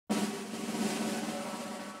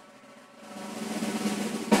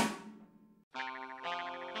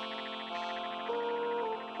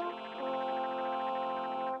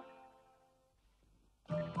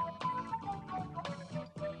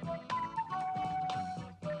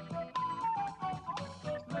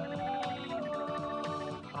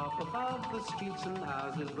the streets and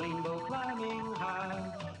houses, rainbow climbing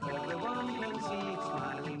high. Everyone can see it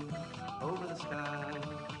smiling over the sky.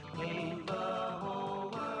 Paint the whole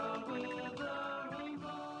world with a rainbow.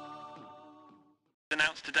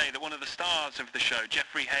 Announced today that one of the stars of the show,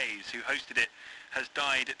 Geoffrey Hayes, who hosted it, has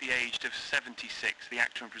died at the age of 76. The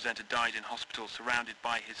actor and presenter died in hospital surrounded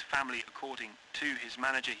by his family. According to his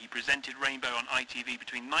manager, he presented Rainbow on ITV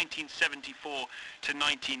between 1974 to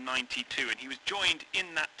 1992, and he was joined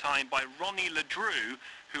in that time by Ronnie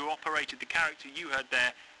who operated the character you heard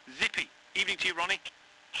there, Zippy. Evening to you, Ronnie.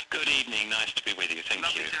 Good evening, nice to be with you, thank you.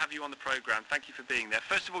 Lovely to have you on the programme, thank you for being there.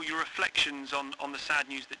 First of all, your reflections on the sad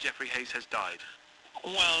news that Geoffrey Hayes has died.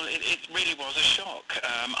 Well, it really was a shock.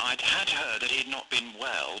 I'd had heard that he'd not been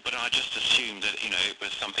well, but I just assumed that, it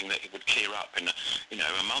was something that it would clear up in,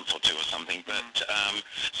 a month or two or something. But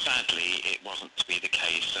sadly, it wasn't to be the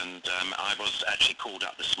case. And I was actually called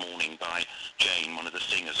up this morning by Jane, one of the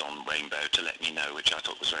singers on Rainbow, to let me know, which I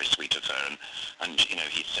thought was very sweet of her. And she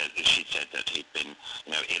said that he'd been,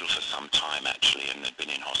 ill for some time, actually, and had been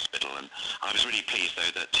in hospital. And I was really pleased,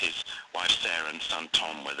 though, that his wife Sarah and son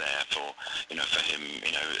Tom were there for him,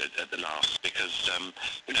 at the last, because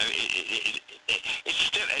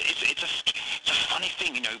it's a funny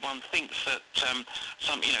thing. One thinks that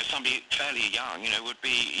somebody fairly young, would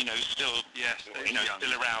be still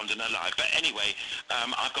still around and alive. But anyway,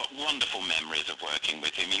 I've got wonderful memories of working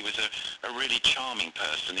with him. He was a really charming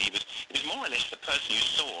person. He was more or less the person you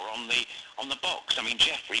saw on the box. I mean,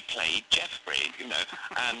 Geoffrey played Geoffrey,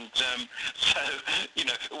 and so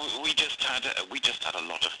we just had a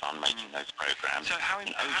lot of fun making those programs. So how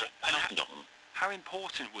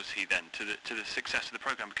important was he then to the success of the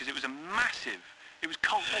program? Because it was it was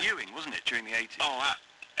cult viewing, wasn't it, during the 80s? Oh,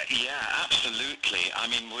 yeah, absolutely. I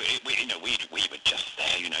mean, we were just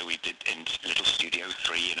there, we did in Little Studio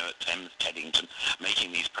 3, at Thames Teddington,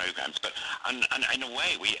 making these programs. But and in a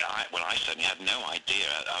way, I certainly had no idea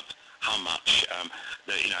of how much,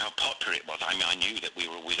 how popular it was. I mean, I knew that we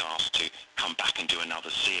were always asked to come back and do another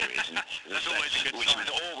series, and That's always a good which sign. was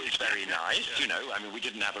always very nice, I mean, we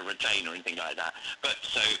didn't have a retainer or anything like that. But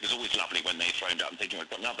so it was always lovely when they phoned up and said, we've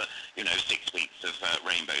got another, 6 weeks of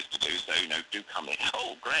Rainbows to do, so, do come in.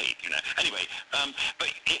 Oh, great, Anyway, but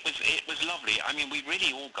it was lovely. I mean, we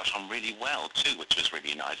really all got on really well, too, which was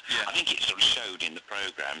really nice. Yeah. I think it sort of showed in the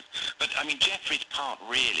programs. But, I mean, Geoffrey's part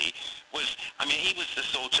really was, he was the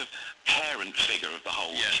sort of parent figure of the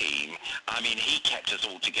whole team. I mean, he kept us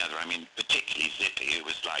all together. I mean, particularly Zippy, who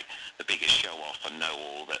was like the biggest show-off and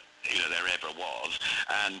know-all that there ever was,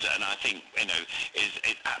 and I think is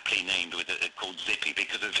aptly named called Zippy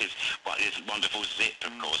because of his wonderful zip,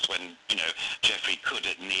 of course, when Geoffrey could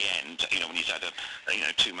in the end, when he's had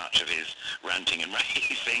too much of his ranting and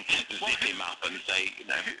raving, zip him up and say,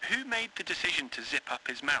 Who made the decision to zip up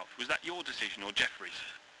his mouth? Was that your decision or Geoffrey's?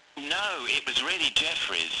 No, it was really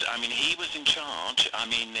Geoffrey's. I mean, he was in charge. I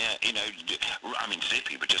mean,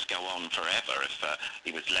 Zippy would just go on forever if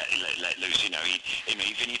he was let loose.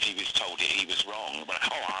 Even if he was told he was wrong, but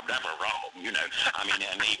I'm never wrong. I mean,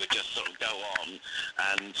 and he would just sort of go on,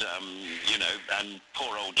 and and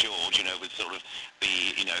poor old George, would sort of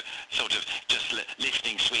be, sort of just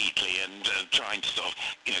listening sweetly and trying to sort of,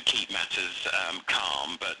 keep matters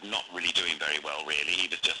calm, but not really doing very well. Really, he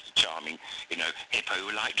was just a charming, hippo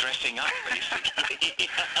who liked dressing up, basically.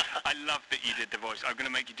 I love that you did the voice. I'm going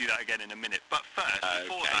to make you do that again in a minute. But first,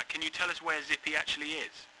 before that, can you tell us where Zippy actually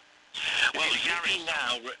is? Well, Zippy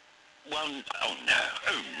now... Well,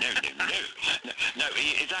 no,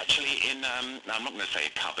 he is actually in, I'm not going to say a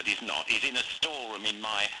cupboard, he's not. He's in a storeroom in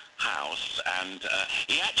my house, and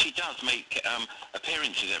he actually does make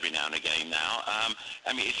appearances every now and again now.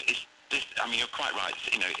 You're quite right.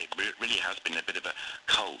 It really has been a bit of a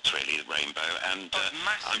cult, really, the Rainbow. And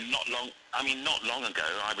not long ago,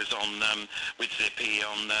 I was on with Zippy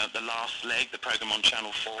on the Last Leg, the program on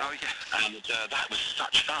Channel 4. Oh, yes. And that was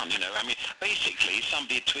such fun. Basically,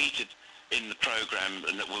 somebody had tweeted in the program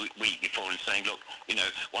the week before and saying, look,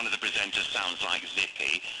 one of the presenters sounds like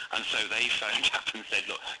Zippy, and so they phoned up and said,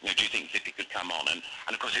 look, do you think Zippy could come on? And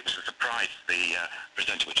of course it was a surprise to the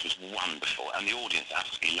presenter, which was wonderful, and the audience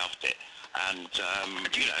absolutely loved it. And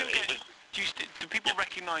do people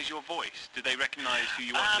recognise your voice? Do they recognise who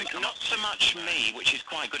you are? Not so much me, which is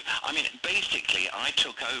quite good. I mean, basically, I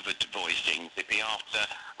took over to voicing Zippy after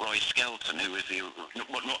Roy Skelton, who was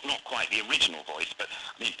not quite the original voice, but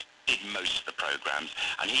did most of the programs,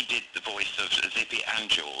 and he did the voice of Zippy and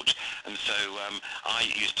George, and so I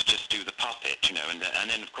used to just do the puppet, and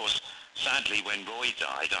then of course sadly, when Roy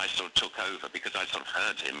died, I sort of took over because I sort of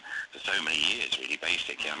heard him for so many years, really,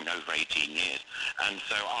 basically. I mean, over 18 years. And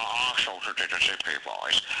so I sort of did a Zippy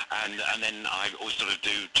voice, and then I always sort of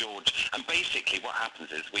do George. And basically what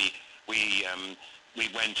happens is we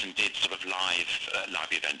went and did sort of live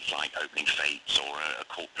events like opening fates or a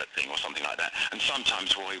corporate thing or something like that. And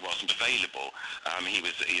sometimes Roy wasn't available.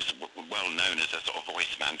 He's well known as a sort of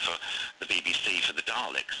voice man for the BBC for the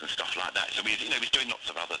Daleks and stuff like that. So he was doing lots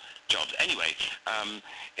of other jobs. Anyway,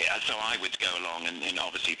 so I would go along and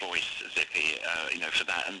obviously voice Zippy, for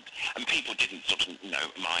that. And people didn't sort of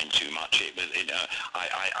mind too much. It was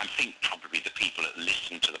I think probably the people that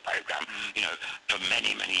listened to the programme, for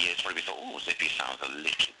many years probably thought, oh, Zippy sounds a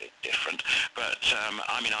little bit different, but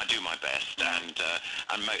I mean, I do my best, and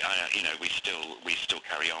we still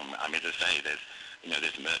carry on. I mean, as I say,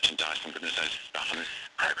 there's merchandise and goodness knows stuff, and there's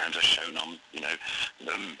programs are shown on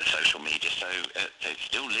social media, so it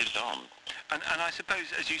still lives on. And I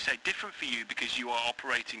suppose, as you say, different for you because you are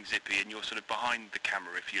operating Zippy and you're sort of behind the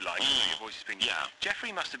camera, if you like. So your voice is being. Yeah.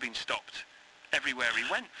 Geoffrey must have been stopped everywhere he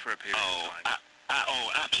went for a period of time.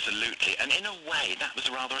 Oh, absolutely. And in a way, that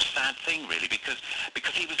was rather a sad thing, really, because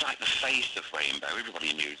he was like the face of Rainbow.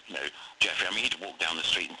 Everybody knew, Geoffrey. I mean, he'd walk down the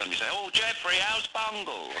street and somebody say, "Oh, Geoffrey, how's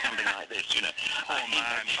Bungle?" or something like this, Oh,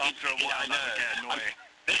 man. After a while, that would get annoying.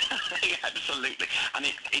 Yeah, absolutely. And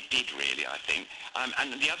it did really, I think.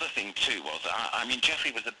 And the other thing, too, was, I mean,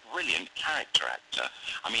 Geoffrey was a brilliant character actor.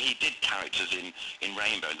 I mean, he did characters in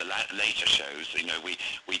Rainbow. In the later shows, we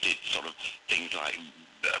did sort of things like,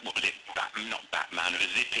 what was it? Not Batman, it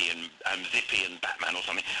was Zippy and Batman or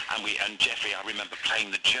something. And Geoffrey, I remember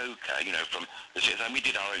playing the Joker, from the series, and we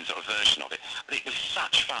did our own sort of version of it. But it was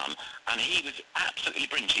such fun, and he was absolutely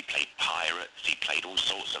brilliant. He played pirates, he played all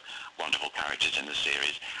sorts of wonderful characters in the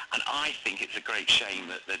series, and I think it's a great shame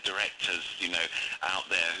that the directors, out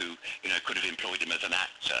there who, could have employed him as an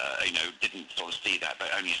actor, didn't sort of see that,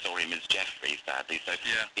 but only saw him as Geoffrey, sadly. So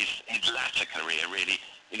yeah. His latter career really,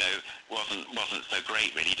 wasn't so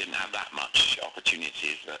great, really. He didn't have that much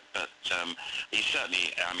opportunities, but he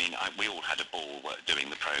certainly, I mean, we all had a ball doing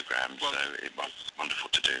the programme, so it was wonderful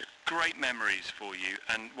to do. Great memories for you,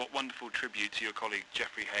 and what wonderful tribute to your colleague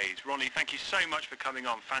Geoffrey Hayes. Ronnie, thank you so much for coming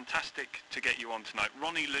on. Fantastic to get you on tonight.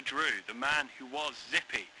 Ronnie Ledrew, the man who was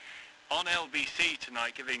Zippy, on LBC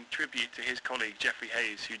tonight, giving tribute to his colleague Geoffrey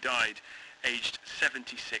Hayes, who died aged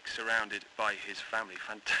 76, surrounded by his family.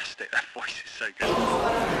 Fantastic. That voice is so good.